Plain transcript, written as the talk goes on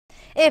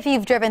If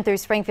you've driven through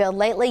Springfield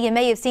lately, you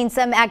may have seen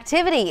some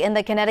activity in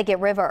the Connecticut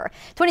River.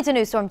 22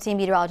 News Storm Team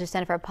meteorologist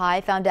Jennifer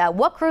Pye found out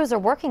what crews are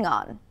working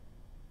on.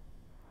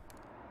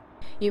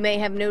 You may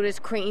have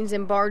noticed cranes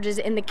and barges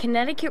in the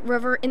Connecticut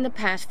River in the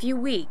past few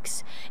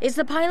weeks. It's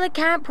the Pilot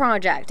Cat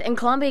project, and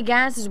Columbia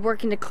Gas is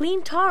working to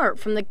clean tar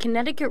from the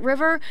Connecticut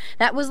River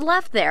that was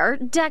left there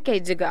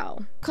decades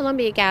ago.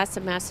 Columbia Gas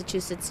of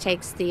Massachusetts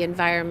takes the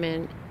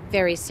environment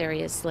very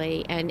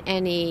seriously, and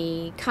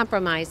any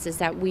compromises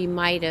that we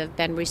might have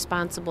been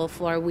responsible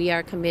for, we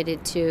are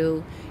committed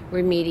to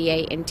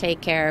remediate and take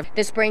care of.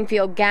 The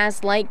Springfield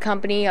Gas Light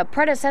Company, a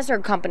predecessor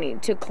company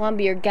to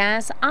Columbia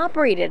Gas,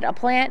 operated a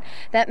plant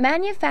that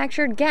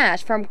manufactured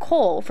gas from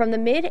coal from the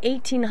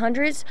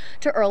mid-1800s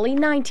to early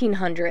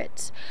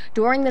 1900s.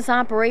 During this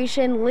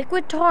operation,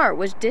 liquid tar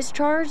was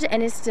discharged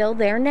and is still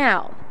there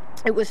now.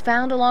 It was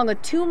found along a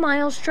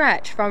 2-mile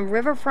stretch from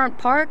Riverfront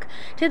Park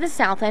to the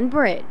South End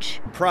Bridge.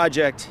 The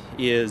project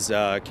is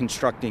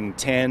constructing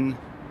 10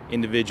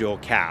 individual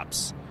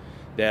caps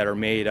that are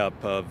made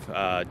up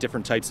of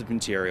different types of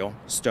material,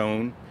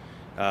 stone,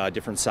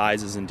 different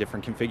sizes and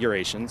different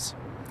configurations.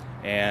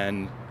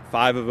 And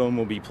 5 of them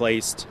will be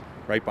placed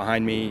right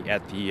behind me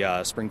at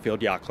the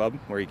Springfield Yacht Club,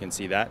 where you can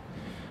see that.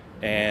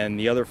 And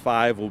the other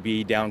 5 will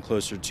be down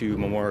closer to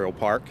Memorial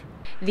Park.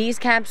 These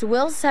caps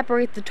will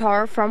separate the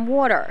tar from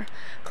water.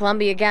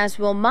 Columbia Gas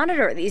will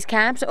monitor these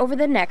caps over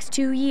the next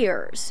 2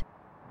 years.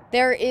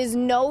 There is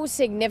no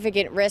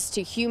significant risk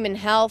to human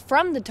health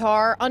from the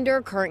tar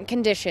under current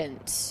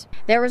conditions.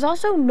 There is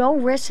also no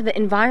risk to the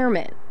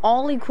environment.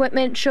 All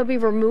equipment should be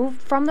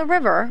removed from the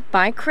river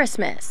by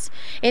Christmas.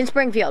 In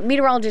Springfield,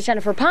 meteorologist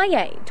Jennifer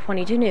Pye,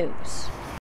 22 News.